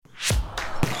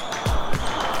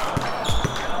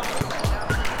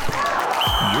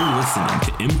listening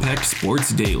to Impact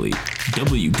Sports Daily,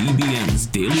 WDBN's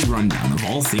daily rundown of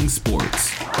all things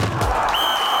sports.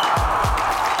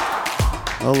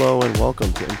 Hello and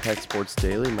welcome to Impact Sports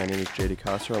Daily. My name is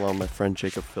DeCoster along with my friend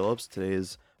Jacob Phillips. Today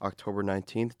is October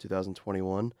 19th,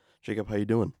 2021. Jacob, how you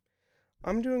doing?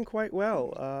 I'm doing quite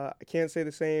well. I can't say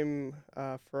the same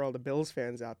for all the Bills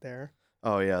fans out there.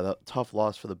 Oh, yeah, the tough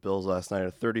loss for the Bills last night.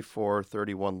 A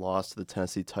 34-31 loss to the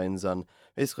Tennessee Titans on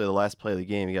basically the last play of the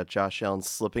game. You got Josh Allen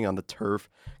slipping on the turf,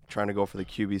 trying to go for the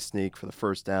QB sneak for the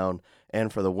first down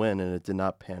and for the win, and it did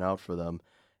not pan out for them.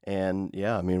 And,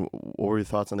 yeah, I mean, what were your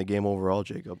thoughts on the game overall,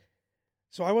 Jacob?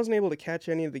 So I wasn't able to catch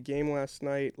any of the game last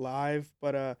night live,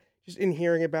 but just in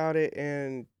hearing about it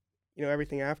and,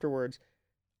 everything afterwards,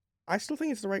 I still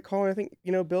think it's the right call. And I think,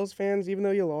 Bills fans, even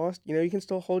though you lost, you can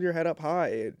still hold your head up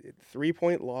high.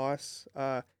 3-point loss.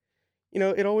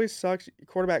 It always sucks.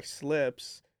 Quarterback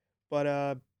slips,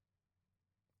 but,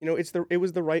 it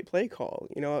was the right play call.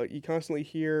 You constantly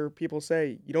hear people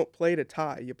say, you don't play to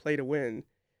tie, you play to win.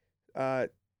 And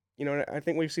I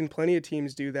think we've seen plenty of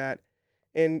teams do that.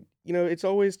 And, it's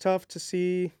always tough to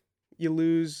see you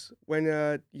lose when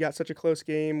you got such a close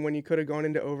game, when you could have gone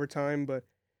into overtime, but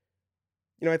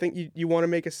I think you want to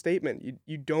make a statement.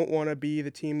 You don't want to be the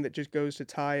team that just goes to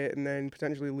tie it and then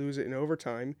potentially lose it in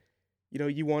overtime.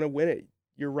 You want to win it.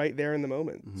 You're right there in the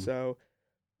moment. Mm-hmm. So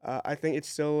I think it's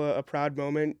still a proud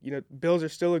moment. Bills are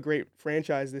still a great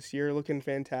franchise this year, looking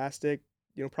fantastic.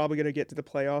 Probably going to get to the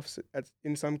playoffs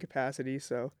in some capacity.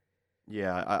 So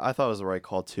Yeah, I thought it was the right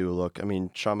call, too. Look, I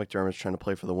mean, Sean McDermott's trying to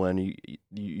play for the win.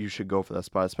 You should go for that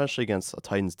spot, especially against a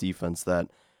Titans defense that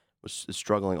was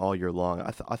struggling all year long.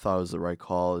 I thought it was the right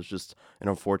call. It's just an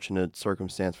unfortunate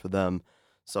circumstance for them.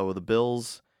 So the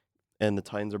Bills and the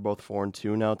Titans are both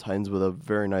 4-2 now. Titans with a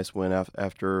very nice win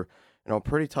after a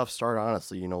pretty tough start,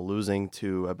 honestly. Losing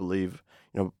to, I believe,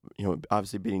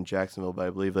 obviously beating Jacksonville, but I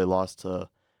believe they lost to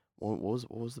what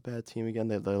was the bad team again?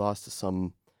 They lost to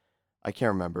some, I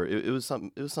can't remember. It was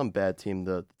some bad team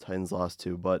the Titans lost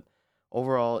to, but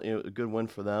overall, a good win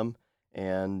for them.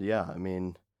 And yeah, I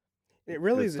mean, it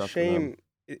really is a stuff for shame.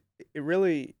 It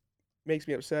really makes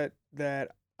me upset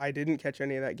that I didn't catch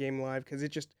any of that game live, because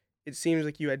it seems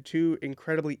like you had two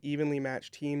incredibly evenly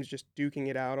matched teams just duking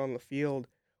it out on the field.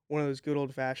 One of those good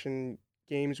old-fashioned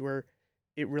games where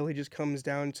it really just comes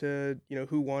down to,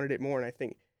 who wanted it more. And I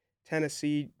think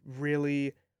Tennessee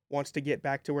really wants to get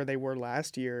back to where they were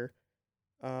last year,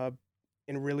 and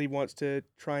really wants to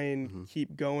try and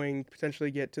keep going,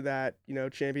 potentially get to that,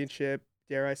 championship,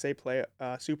 dare I say, play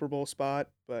a Super Bowl spot.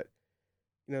 But,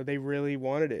 they really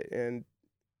wanted it. And,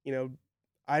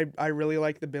 I really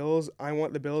like the Bills. I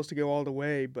want the Bills to go all the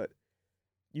way, but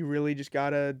you really just got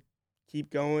to keep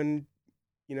going,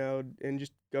 and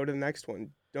just go to the next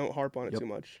one. Don't harp on it too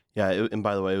much. Yeah, and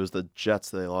by the way, it was the Jets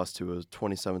that they lost to. It was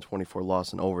 27-24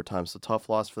 loss in overtime. So tough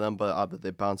loss for them, but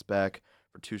they bounced back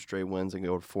for 2 straight wins and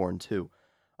go to 4-2.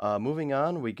 Moving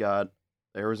on, we got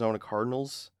Arizona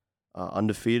Cardinals,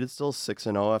 undefeated still,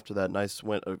 6-0 after that nice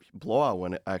win, blowout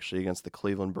win actually against the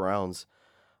Cleveland Browns.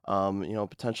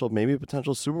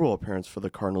 Potential Super Bowl appearance for the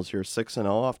Cardinals here,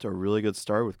 6-0 after a really good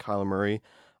start with Kyler Murray,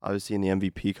 obviously in the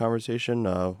MVP conversation.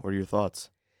 What are your thoughts?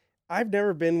 I've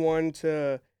never been one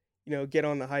to, get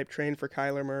on the hype train for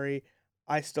Kyler Murray.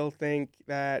 I still think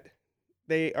that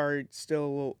they are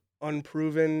still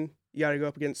unproven. You got to go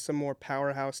up against some more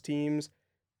powerhouse teams.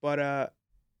 But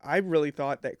I really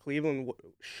thought that Cleveland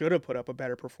should have put up a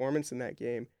better performance in that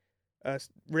game.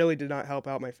 Really did not help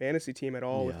out my fantasy team at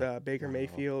all with Baker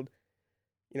Mayfield,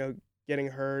 getting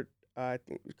hurt. I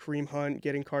think Kareem Hunt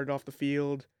getting carted off the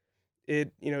field.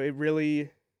 It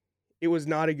was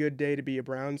not a good day to be a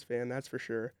Browns fan, that's for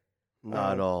sure.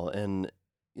 Not at all. And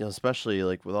especially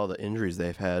like with all the injuries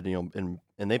they've had, and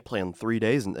they play on 3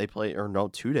 days, and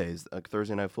 2 days, like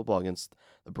Thursday Night Football against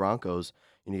the Broncos.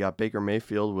 And you got Baker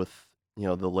Mayfield with,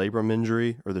 the labrum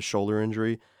injury or the shoulder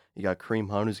injury. You got Kareem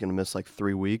Hunt, who's going to miss like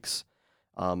 3 weeks.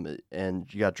 And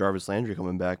you got Jarvis Landry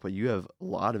coming back, but you have a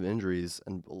lot of injuries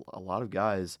and a lot of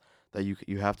guys that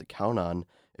you have to count on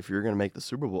if you're going to make the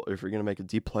Super Bowl, if you're going to make a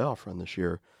deep playoff run this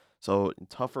year. So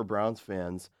tough for Browns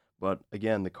fans, but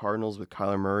again, the Cardinals with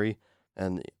Kyler Murray,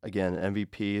 and again,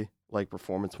 MVP-like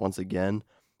performance once again,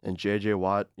 and J.J.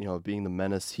 Watt, being the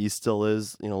menace he still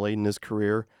is, late in his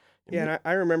career. Yeah, and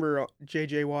I remember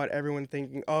J.J. Watt, everyone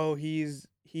thinking, oh, he's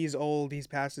old, he's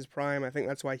past his prime. I think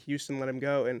that's why Houston let him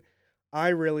go. And I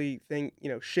really think,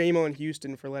 shame on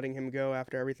Houston for letting him go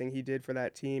after everything he did for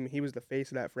that team. He was the face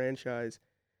of that franchise.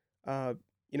 I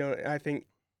think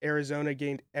Arizona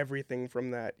gained everything from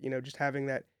that, just having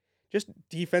that just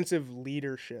defensive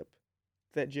leadership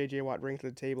that J.J. Watt brings to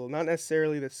the table. Not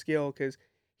necessarily the skill, because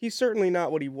he's certainly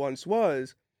not what he once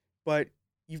was, but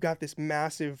you've got this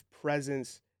massive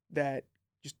presence that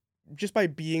just by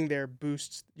being there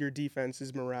boosts your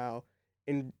defense's morale,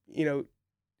 and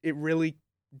it really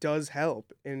does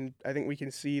help. And I think we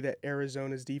can see that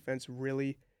Arizona's defense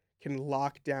really can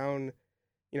lock down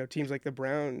teams like the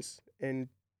Browns, and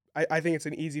I think it's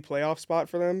an easy playoff spot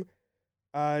for them.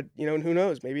 And who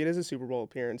knows? Maybe it is a Super Bowl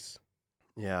appearance.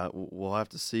 Yeah, we'll have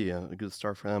to see. A good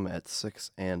start for them at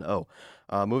 6-0.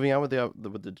 Moving on with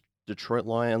the Detroit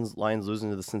Lions. Lions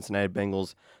losing to the Cincinnati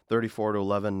Bengals,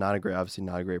 34-11. Obviously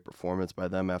not a great performance by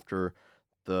them after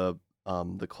the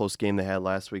close game they had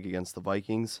last week against the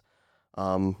Vikings.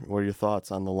 What are your thoughts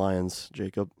on the Lions,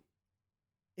 Jacob?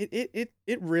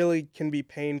 It really can be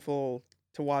painful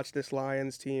to watch this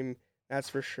Lions team. That's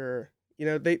for sure.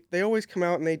 They always come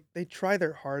out and they try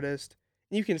their hardest.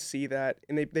 You can see that,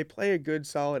 and they play a good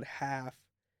solid half.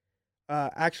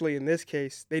 Actually, in this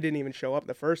case, they didn't even show up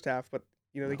the first half, but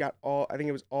they got I think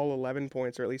it was all 11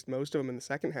 points, or at least most of them in the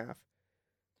second half.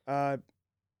 And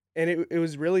it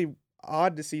was really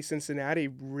odd to see Cincinnati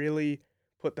really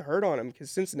put the hurt on them, because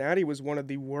Cincinnati was one of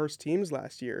the worst teams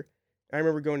last year. I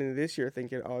remember going into this year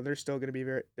thinking, oh, they're still going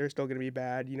to be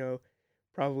bad,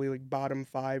 probably like bottom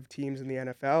 5 teams in the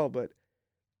NFL, but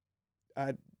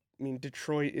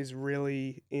Detroit is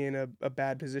really in a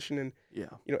bad position, and yeah,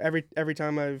 every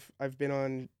time I've been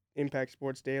on Impact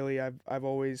Sports Daily, I've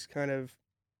always kind of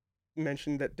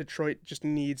mentioned that Detroit just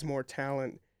needs more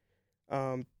talent.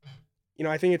 I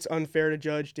think it's unfair to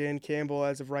judge Dan Campbell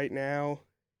as of right now.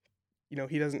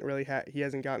 He doesn't really he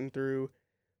hasn't gotten through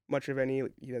much of any.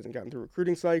 He hasn't gotten through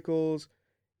recruiting cycles,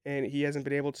 and he hasn't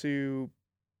been able to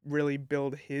really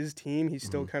build his team. He's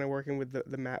still kind of working with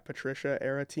the Matt Patricia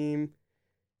era team.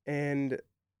 And,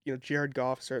 Jared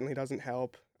Goff certainly doesn't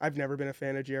help. I've never been a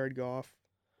fan of Jared Goff.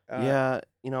 I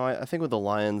think with the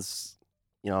Lions,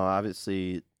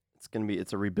 obviously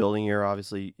it's a rebuilding year.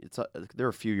 Obviously, they're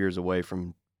a few years away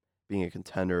from being a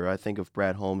contender. I think if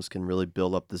Brad Holmes can really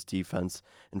build up this defense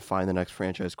and find the next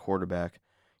franchise quarterback,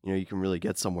 you can really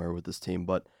get somewhere with this team.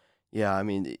 But, yeah,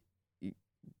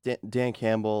 Dan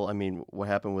Campbell, what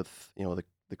happened with,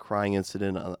 the crying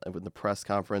incident with the press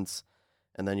conference,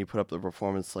 and then you put up the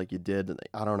performance like you did.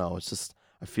 I don't know. It's just,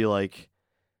 I feel like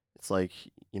it's like,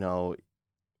 where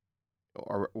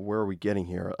are we getting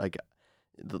here? Like,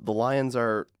 the Lions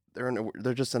they're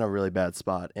just in a really bad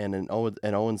spot. And in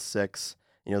 0-6,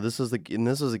 this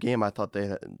was a game I thought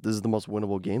this is the most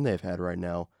winnable game they've had right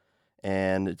now,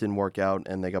 and it didn't work out,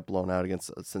 and they got blown out against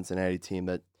a Cincinnati team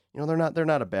that they're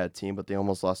not a bad team, but they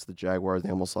almost lost to the Jaguars, they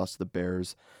almost lost to the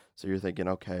Bears. So you're thinking,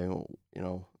 okay,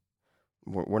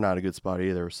 we're not a good spot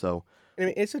either. So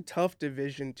it's a tough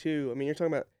division too. You're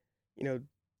talking about,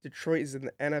 Detroit is in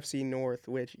the NFC North,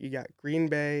 which you got Green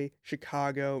Bay,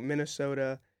 Chicago,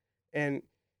 Minnesota, and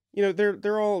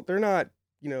they're not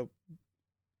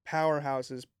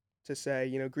powerhouses to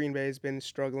say. Green Bay's been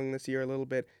struggling this year a little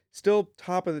bit, still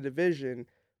top of the division,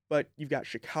 but you've got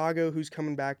Chicago, who's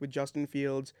coming back with Justin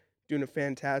Fields, doing a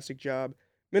fantastic job.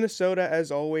 Minnesota,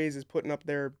 as always, is putting up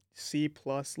their C+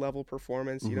 level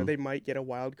performance. They might get a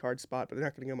wild card spot, but they're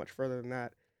not going to go much further than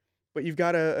that. But you've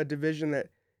got a division that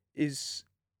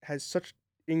has such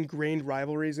ingrained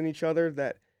rivalries in each other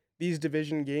that these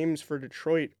division games for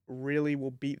Detroit really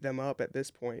will beat them up at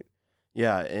this point.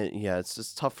 Yeah, it's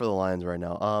just tough for the Lions right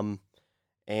now.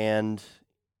 And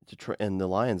Detroit and the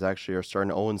Lions actually are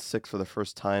starting 0-6 for the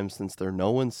first time since their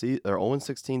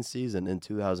 0-16 season in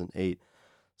 2008.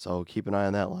 So keep an eye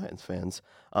on that, Lions fans.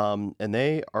 And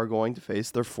they are going to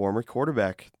face their former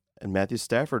quarterback, and Matthew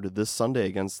Stafford, this Sunday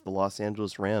against the Los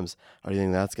Angeles Rams. How do you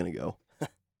think that's going to go?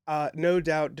 No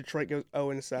doubt Detroit goes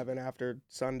 0-7 after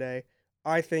Sunday.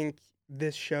 I think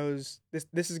this shows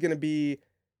this is going to be,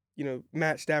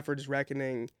 Matt Stafford's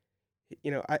reckoning.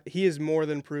 He has more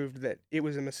than proved that it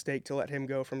was a mistake to let him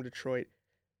go from Detroit.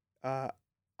 I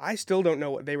still don't know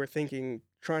what they were thinking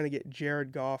trying to get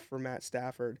Jared Goff for Matt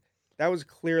Stafford. That was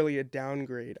clearly a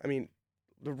downgrade.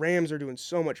 The Rams are doing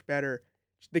so much better.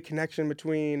 The connection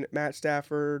between Matt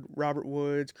Stafford, Robert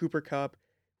Woods, Cooper Kupp,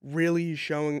 really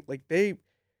showing like they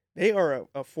are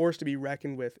a force to be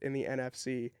reckoned with in the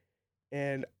NFC.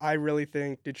 And I really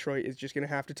think Detroit is just going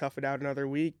to have to tough it out another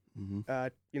week.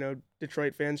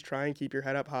 Detroit fans, try and keep your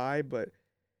head up high, but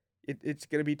it's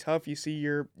going to be tough. You see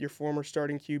your former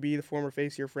starting QB, the former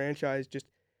face of your franchise, just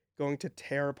going to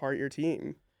tear apart your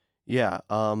team. Yeah.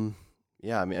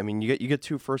 You get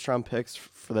 2 first-round picks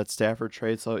for that Stafford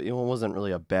trade, so it wasn't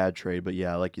really a bad trade. But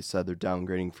yeah, like you said, they're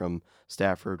downgrading from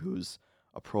Stafford, who's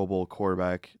a Pro Bowl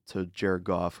quarterback, to Jared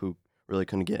Goff, who really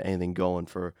couldn't get anything going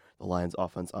for the Lions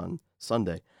offense on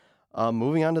Sunday.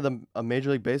 Moving on to the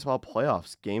Major League Baseball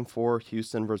playoffs. Game 4,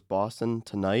 Houston versus Boston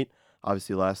tonight.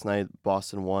 Obviously, last night,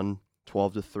 Boston won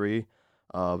 12-3.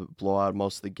 Blowout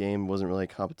most of the game. Wasn't really a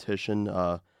competition.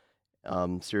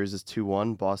 Series is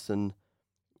 2-1. Boston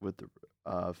with the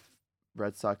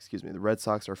Red Sox, The Red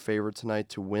Sox are favored tonight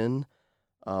to win,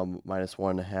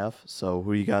 -1.5. So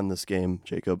who you got in this game,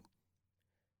 Jacob?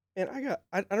 And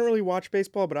I don't really watch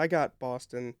baseball, but I got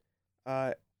Boston.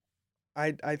 I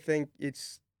think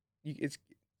it's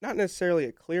not necessarily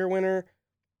a clear winner,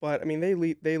 but I mean they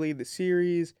lead the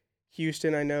series.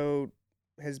 Houston, I know,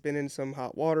 has been in some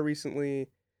hot water recently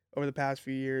over the past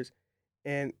few years,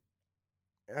 and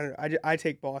I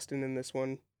take Boston in this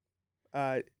one.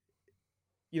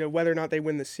 Whether or not they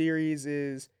win the series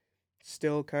is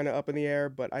still kind of up in the air,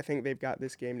 but I think they've got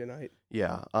this game tonight.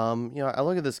 Yeah. I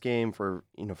look at this game for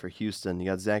Houston. You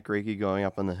got Zach Greinke going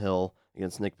up on the hill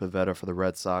against Nick Pivetta for the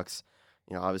Red Sox.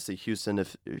 Obviously Houston,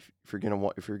 if you're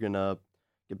gonna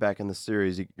get back in the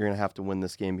series, you're gonna have to win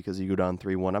this game because you go down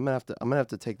 3-1. I'm gonna have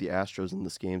to take the Astros in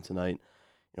this game tonight.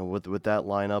 With that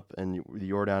lineup and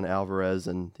Yordan Alvarez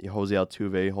and Jose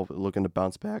Altuve looking to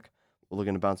bounce back.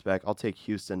 I'll take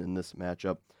Houston in this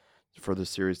matchup for the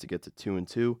series to get to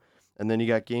 2-2. And then you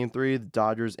got Game 3, the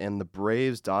Dodgers and the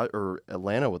Braves.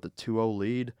 Atlanta with a 2-0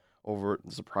 lead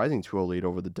surprising 2-0 lead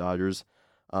over the Dodgers.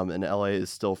 And LA is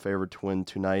still favored to win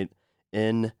tonight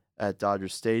at Dodger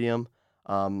Stadium.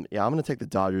 I'm going to take the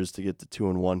Dodgers to get to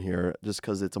 2-1 here, just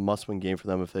because it's a must-win game for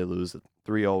them if they lose. A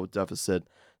 3-0 deficit,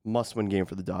 must-win game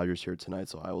for the Dodgers here tonight,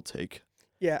 so I will take.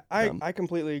 Yeah, I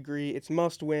completely agree. It's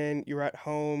must-win. You're at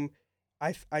home.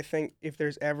 I think if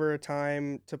there's ever a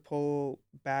time to pull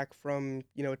back from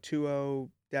a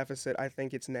 2-0 deficit, I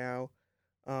think it's now.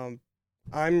 I'm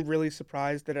really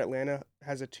surprised that Atlanta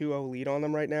has a 2-0 lead on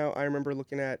them right now. I remember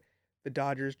looking at the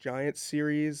Dodgers-Giants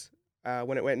series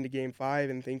when it went into Game 5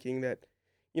 and thinking that,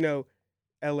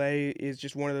 LA is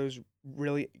just one of those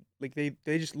really, like, they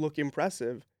just look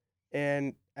impressive.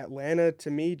 And Atlanta, to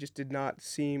me, just did not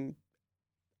seem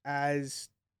as,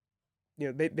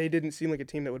 they didn't seem like a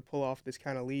team that would pull off this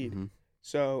kind of lead. Mm-hmm.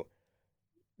 So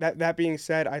that being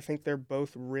said, I think they're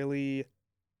both really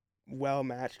well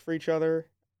matched for each other.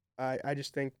 I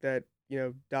just think that,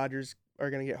 Dodgers are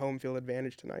going to get home field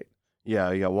advantage tonight.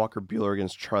 Yeah, you got Walker Buehler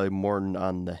against Charlie Morton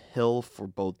on the hill for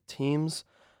both teams.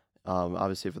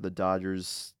 Obviously for the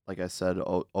Dodgers, like I said,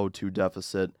 0-2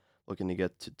 deficit, looking to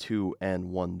get to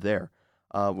 2-1 there.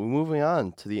 We're moving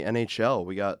on to the NHL.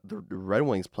 We got the Red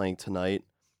Wings playing tonight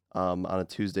on a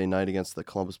Tuesday night against the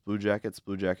Columbus Blue Jackets.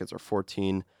 Blue Jackets are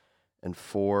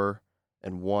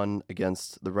 14-4-1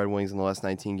 against the Red Wings in the last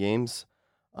 19 games.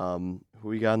 Who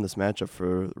you got in this matchup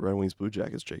for the Red Wings Blue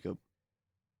Jackets, Jacob?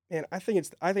 Man, I think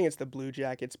it's the Blue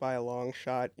Jackets by a long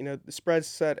shot. The spread's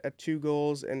set at 2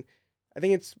 goals, and I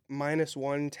think it's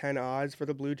 -110 odds for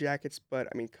the Blue Jackets. But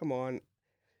I mean, come on.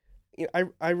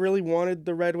 I really wanted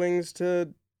the Red Wings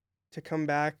to come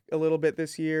back a little bit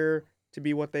this year to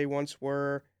be what they once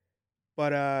were,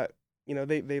 but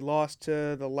they lost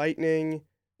to the Lightning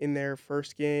in their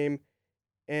first game,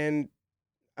 and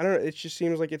I don't know. It just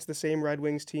seems like it's the same Red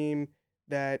Wings team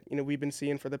that we've been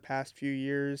seeing for the past few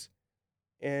years,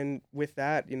 and with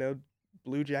that,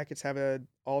 Blue Jackets have a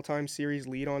all-time series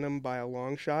lead on them by a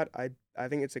long shot. I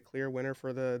think it's a clear winner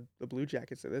for the Blue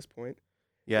Jackets at this point.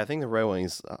 Yeah, I think the Red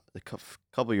Wings, a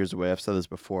couple years away. I've said this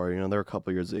before. They're a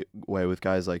couple years away with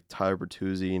guys like Tyler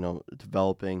Bertuzzi,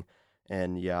 developing.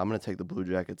 And yeah, I'm going to take the Blue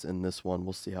Jackets in this one.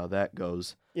 We'll see how that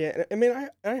goes. Yeah, I mean,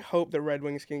 I hope the Red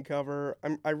Wings can cover.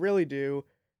 I really do.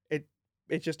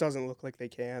 It just doesn't look like they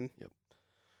can. Yep.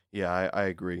 Yeah, I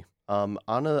agree. On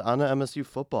a MSU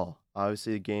football,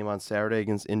 obviously the game on Saturday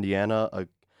against Indiana,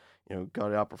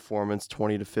 got out performance,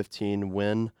 20-15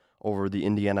 win over the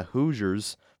Indiana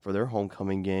Hoosiers for their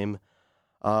homecoming game.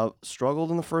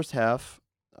 Struggled in the first half.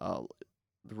 The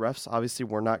refs obviously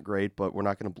were not great, but we're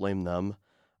not going to blame them.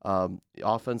 The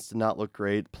offense did not look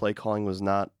great. Play calling was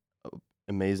not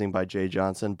amazing by Jay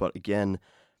Johnson, but again,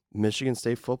 Michigan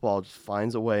State football just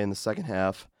finds a way in the second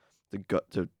half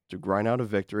to grind out a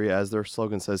victory. As their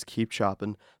slogan says, keep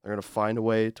chopping. They're going to find a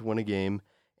way to win a game,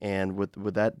 and with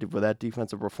that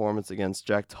defensive performance against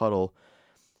Jack Tuttle,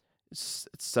 it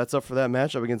sets up for that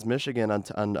matchup against Michigan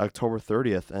on October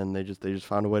 30th, and they just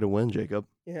found a way to win, Jacob.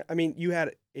 Yeah, I mean, you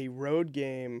had a road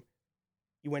game.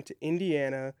 You went to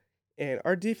Indiana, and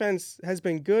our defense has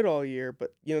been good all year,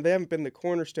 but they haven't been the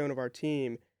cornerstone of our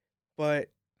team.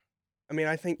 But I mean,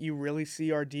 I think you really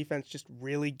see our defense just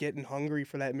really getting hungry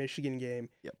for that Michigan game,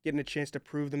 getting a chance to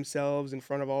prove themselves in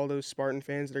front of all those Spartan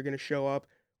fans that are going to show up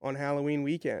on Halloween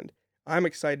weekend. I'm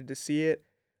excited to see it.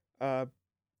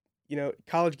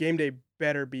 College game day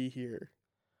better be here.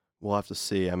 We'll have to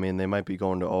see. I mean, they might be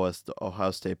going to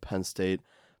Ohio State, Penn State.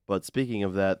 But speaking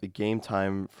of that, the game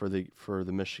time for the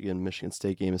Michigan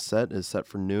State game is set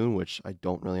for noon, which I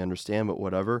don't really understand, but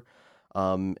whatever.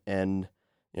 And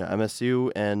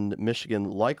MSU and Michigan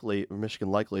likely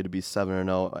to be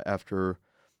 7-0 after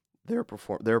their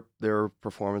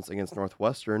performance against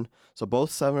Northwestern. So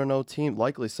both 7-0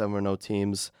 likely 7-0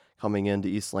 teams coming into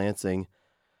East Lansing.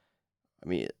 I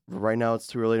mean, right now it's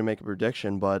too early to make a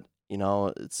prediction, but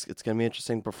it's going to be an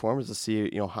interesting performance to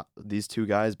see, how these two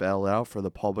guys battle it out for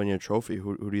the Paul Bunyan Trophy.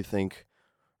 Who do you think,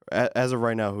 as of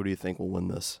right now, who do you think will win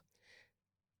this?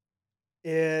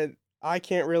 I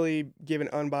can't really give an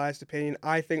unbiased opinion.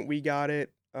 I think we got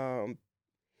it.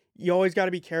 You always got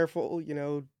to be careful,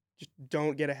 just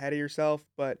don't get ahead of yourself.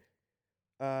 But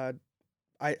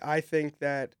I think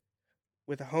that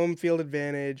with a home field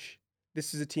advantage,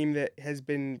 this is a team that has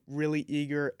been really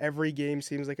eager. Every game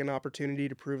seems like an opportunity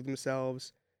to prove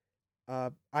themselves.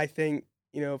 I think,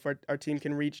 if our team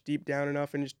can reach deep down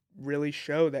enough and just really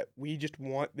show that we just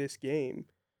want this game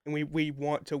and we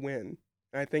want to win.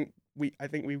 And I think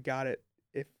we've got it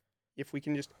if we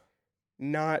can just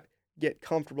not get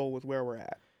comfortable with where we're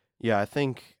at. Yeah, I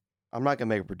think I'm not going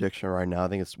to make a prediction right now. I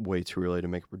think it's way too early to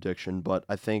make a prediction, but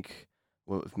I think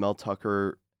with Mel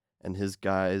Tucker and his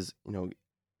guys,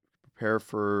 prepare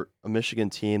for a Michigan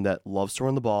team that loves to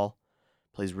run the ball,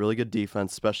 plays really good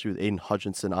defense, especially with Aiden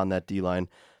Hutchinson on that D-line.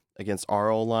 Against our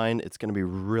O-line, it's going to be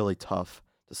really tough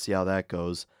to see how that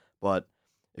goes. But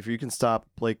if you can stop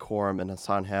Blake Corum and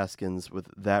Hassan Haskins with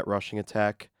that rushing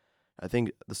attack, I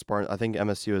think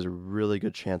MSU has a really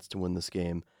good chance to win this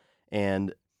game.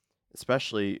 And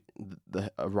especially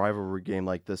a rivalry game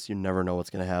like this, you never know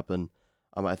what's going to happen.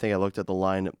 I think I looked at the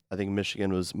line. I think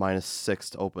Michigan was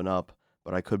 -6 to open up,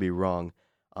 but I could be wrong.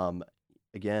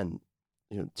 Again,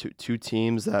 two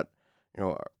teams that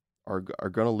are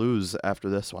going to lose after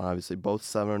this one. Obviously, both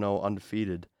 7-0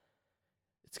 undefeated.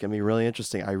 It's going to be really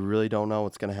interesting. I really don't know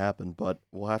what's going to happen, but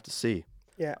we'll have to see.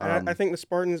 Yeah, and I think the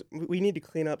Spartans, we need to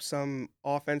clean up some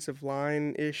offensive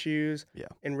line issues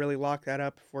and really lock that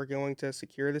up if we're going to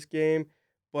secure this game.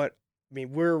 But, I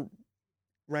mean, we're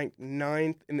ranked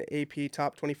 9th in the AP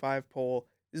Top 25 poll.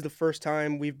 This is the first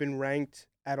time we've been ranked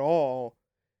at all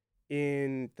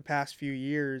in the past few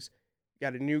years. We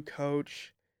got a new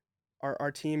coach.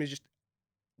 Our team is just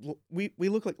we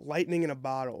look like lightning in a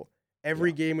bottle.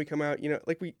 Every game we come out,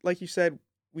 like you said,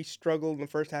 we struggled in the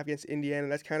first half against Indiana.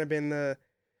 That's kind of been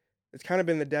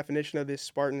the definition of this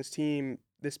Spartans team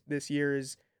this year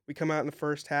is we come out in the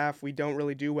first half, we don't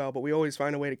really do well, but we always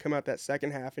find a way to come out that second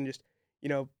half and just,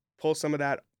 pull some of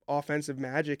that offensive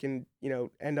magic and,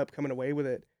 end up coming away with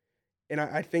it. And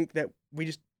I think that we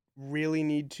just really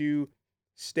need to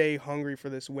stay hungry for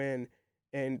this win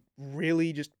and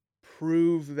really just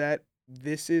prove that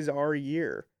this is our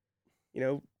year.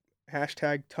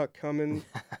 Hashtag Tuck coming.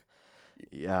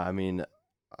 Yeah, I mean,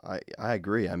 I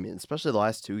agree. I mean, especially the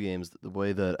last two games, the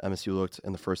way that MSU looked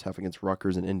in the first half against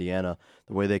Rutgers and Indiana,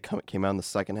 the way they came out in the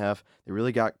second half, they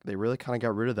really kind of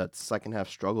got rid of that second half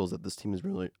struggles that this team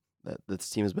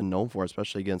has been known for,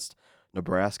 especially against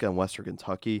Nebraska and Western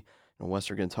Kentucky.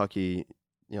 Western Kentucky,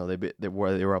 they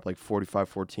were up like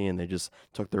 45-14. They just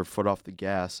took their foot off the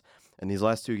gas. And these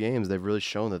last two games, they've really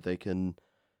shown that they can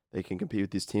compete with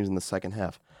these teams in the second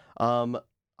half. On to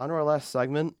our last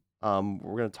segment.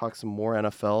 We're going to talk some more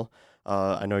NFL.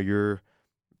 I know you're a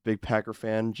big Packer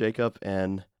fan, Jacob,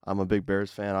 and I'm a big Bears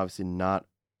fan. Obviously not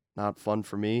fun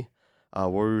for me.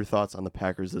 What were your thoughts on the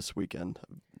Packers this weekend,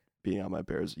 being on my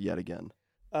Bears yet again?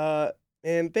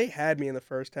 And they had me in the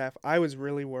first half. I was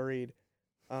really worried.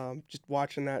 Just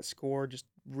watching that score just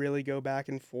really go back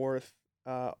and forth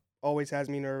always has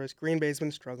me nervous. Green Bay's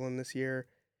been struggling this year,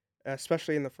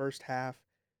 especially in the first half.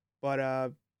 But,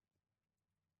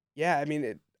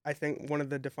 I think one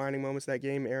of the defining moments of that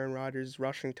game, Aaron Rodgers'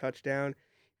 rushing touchdown,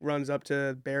 runs up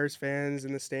to Bears fans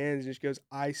in the stands and just goes,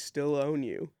 "I still own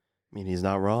you." I mean, he's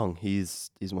not wrong. He's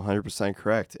 100%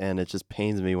 correct, and it just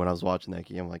pains me when I was watching that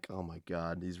game. I'm like, oh my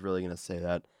God, he's really gonna say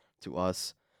that to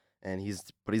us,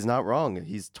 but he's not wrong.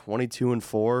 He's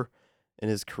 22-4 in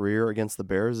his career against the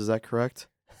Bears. Is that correct?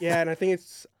 Yeah, and I think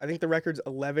the record's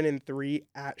 11-3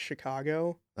 at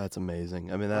Chicago. That's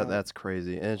amazing. I mean, that's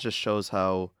crazy, and it just shows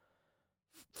how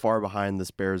far behind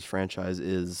this Bears franchise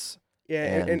is. Yeah,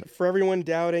 and for everyone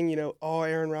doubting,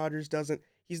 Aaron Rodgers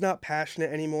he's not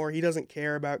passionate anymore. He doesn't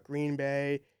care about Green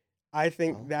Bay. I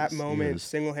think that moment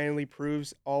single-handedly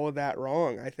proves all of that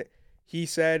wrong. He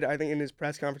said, in his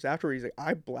press conference afterward, he's like,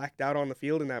 I blacked out on the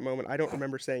field in that moment. I don't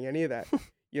remember saying any of that.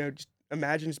 Just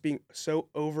imagine just being so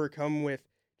overcome with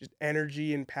just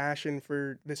energy and passion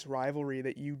for this rivalry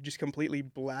that you just completely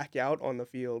black out on the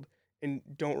field and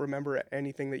don't remember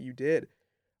anything that you did.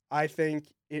 I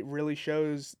think it really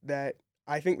shows that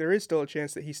I think there is still a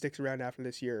chance that he sticks around after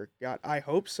this year. God, I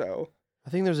hope so. I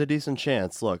think there's a decent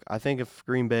chance. Look, I think if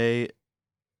Green Bay,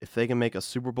 if they can make a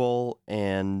Super Bowl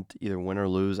and either win or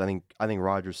lose, I think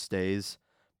Rodgers stays.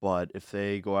 But if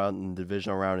they go out in the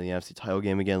divisional round in the NFC title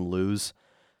game again, lose,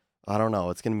 I don't know.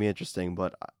 It's going to be interesting.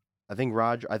 But I think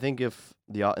if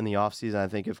in the offseason, I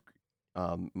think if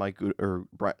Brian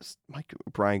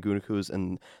Gutekunst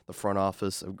and the front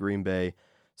office of Green Bay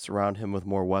surround him with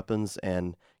more weapons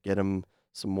and get him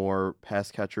some more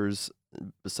pass catchers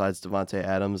besides Devontae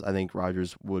Adams, I think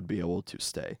Rodgers would be able to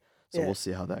stay. So We'll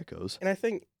see how that goes. And I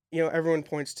think, everyone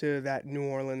points to that New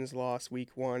Orleans loss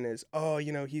week 1 as,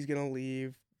 he's going to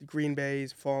leave. Green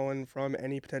Bay's fallen from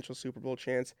any potential Super Bowl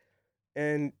chance.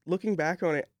 And looking back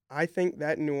on it, I think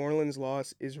that New Orleans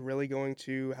loss is really going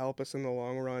to help us in the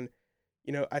long run.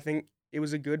 I think it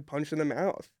was a good punch in the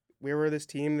mouth. We were this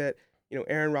team that,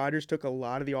 Aaron Rodgers took a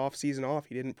lot of the offseason off.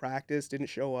 He didn't practice, didn't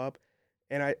show up.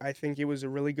 And I think it was a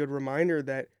really good reminder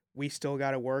that we still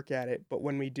got to work at it. But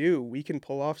when we do, we can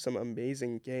pull off some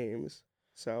amazing games.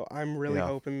 So I'm really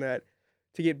hoping that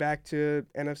to get back to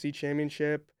NFC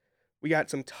Championship, we got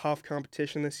some tough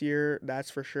competition this year, that's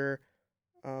for sure.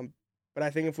 But I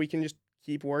think if we can just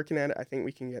keep working at it, I think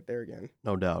we can get there again.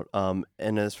 No doubt.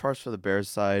 And as far as for the Bears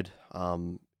side,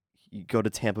 you go to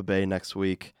Tampa Bay next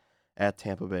week at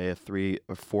Tampa Bay, a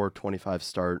 4:25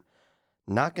 start.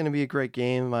 Not going to be a great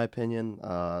game, in my opinion.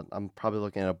 I'm probably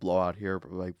looking at a blowout here,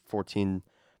 like 14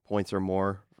 points or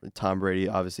more. Tom Brady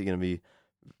obviously going to be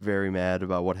very mad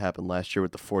about what happened last year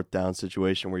with the 4th down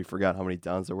situation where he forgot how many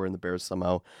downs there were, and the Bears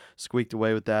somehow squeaked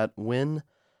away with that win.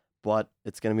 But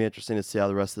it's going to be interesting to see how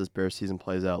the rest of this Bears season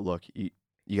plays out. Look, you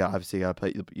got to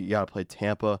play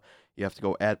Tampa. You have to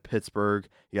go at Pittsburgh.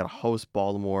 You got to host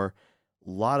Baltimore. A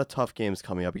lot of tough games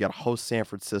coming up. You got to host San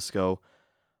Francisco.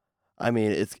 I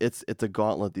mean, it's a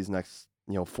gauntlet these next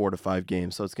 4 to 5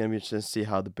 games. So it's going to be interesting to see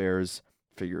how the Bears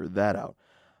figure that out.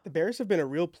 The Bears have been a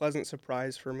real pleasant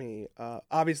surprise for me.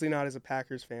 Obviously not as a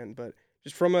Packers fan, but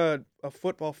just from a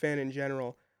football fan in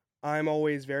general. I'm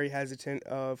always very hesitant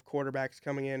of quarterbacks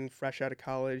coming in fresh out of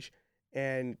college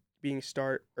and getting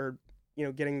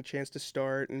the chance to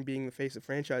start and being the face of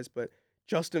franchise. But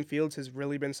Justin Fields has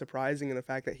really been surprising in the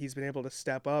fact that he's been able to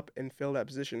step up and fill that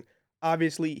position.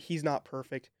 Obviously, he's not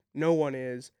perfect. No one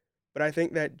is. But I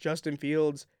think that Justin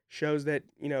Fields shows that,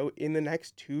 in the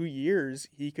next 2 years,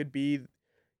 he could be,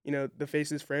 the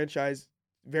face of this franchise,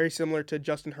 very similar to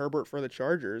Justin Herbert for the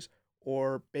Chargers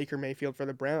or Baker Mayfield for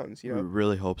the Browns. We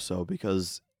really hope so,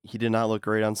 because he did not look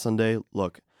great on Sunday.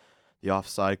 Look, the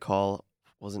offside call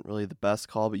wasn't really the best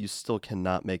call, but you still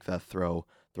cannot make that throw,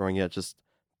 throwing it just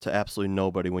to absolutely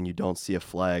nobody when you don't see a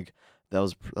flag. That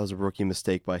was a rookie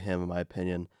mistake by him, in my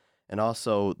opinion. And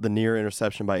also the near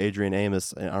interception by Adrian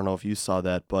Amos. I don't know if you saw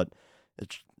that, but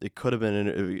it could have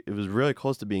been. It was really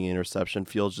close to being an interception.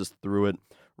 Fields just threw it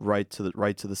right to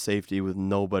the safety with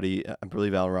nobody. I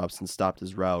believe Allen Robinson stopped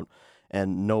his route,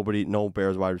 and no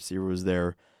Bears wide receiver was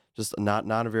there. Just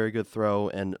not a very good throw,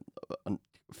 and a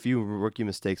few rookie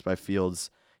mistakes by Fields,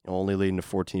 only leading to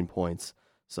 14 points.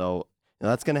 So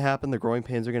that's going to happen. The growing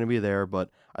pains are going to be there, but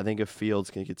I think if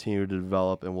Fields can continue to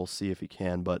develop, and we'll see if he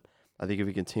can, but I think if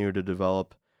he continued to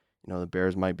develop, the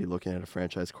Bears might be looking at a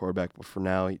franchise quarterback. But for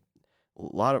now, a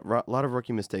lot of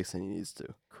rookie mistakes that he needs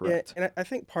to correct. Yeah, and I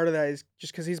think part of that is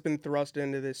just because he's been thrust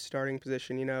into this starting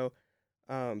position.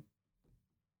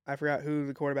 I forgot who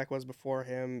the quarterback was before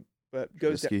him, but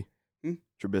goes down.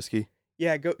 Trubisky.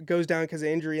 Yeah, goes down because of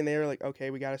injury, and they were like,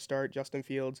 okay, we got to start Justin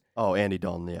Fields. Oh, Andy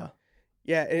Dalton, yeah.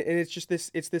 Yeah, and it's just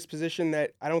this position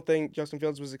that I don't think Justin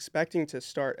Fields was expecting to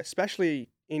start, especially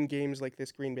in games like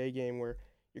this Green Bay game where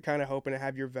you're kind of hoping to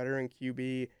have your veteran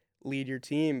QB lead your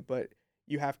team, but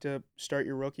you have to start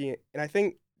your rookie. And I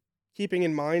think keeping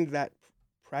in mind that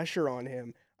pressure on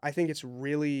him, I think it's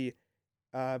really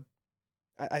I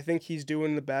think he's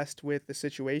doing the best with the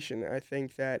situation. I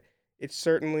think that it's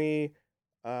certainly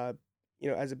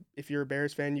if you're a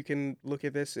Bears fan, you can look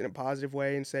at this in a positive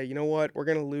way and say, you know what, we're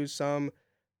going to lose some.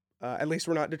 At least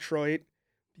we're not Detroit.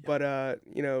 Yeah. But,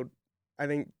 I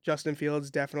think Justin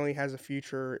Fields definitely has a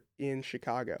future in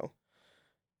Chicago.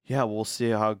 Yeah, we'll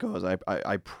see how it goes.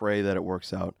 I pray that it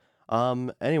works out.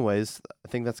 Anyways, I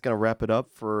think that's going to wrap it up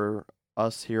for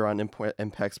us here on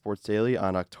Impact Sports Daily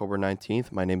on October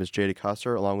 19th. My name is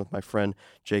DeCoster, along with my friend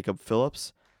Jacob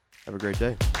Phillips. Have a great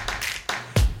day.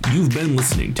 You've been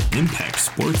listening to Impact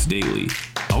Sports Daily.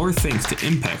 Our thanks to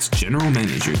Impact's General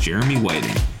Manager Jeremy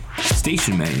Whiting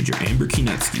station manager Amber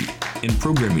Kinetsky, and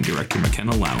programming director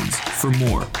McKenna Lowndes. For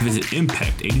more, visit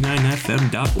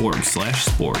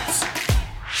impact89fm.org/sports.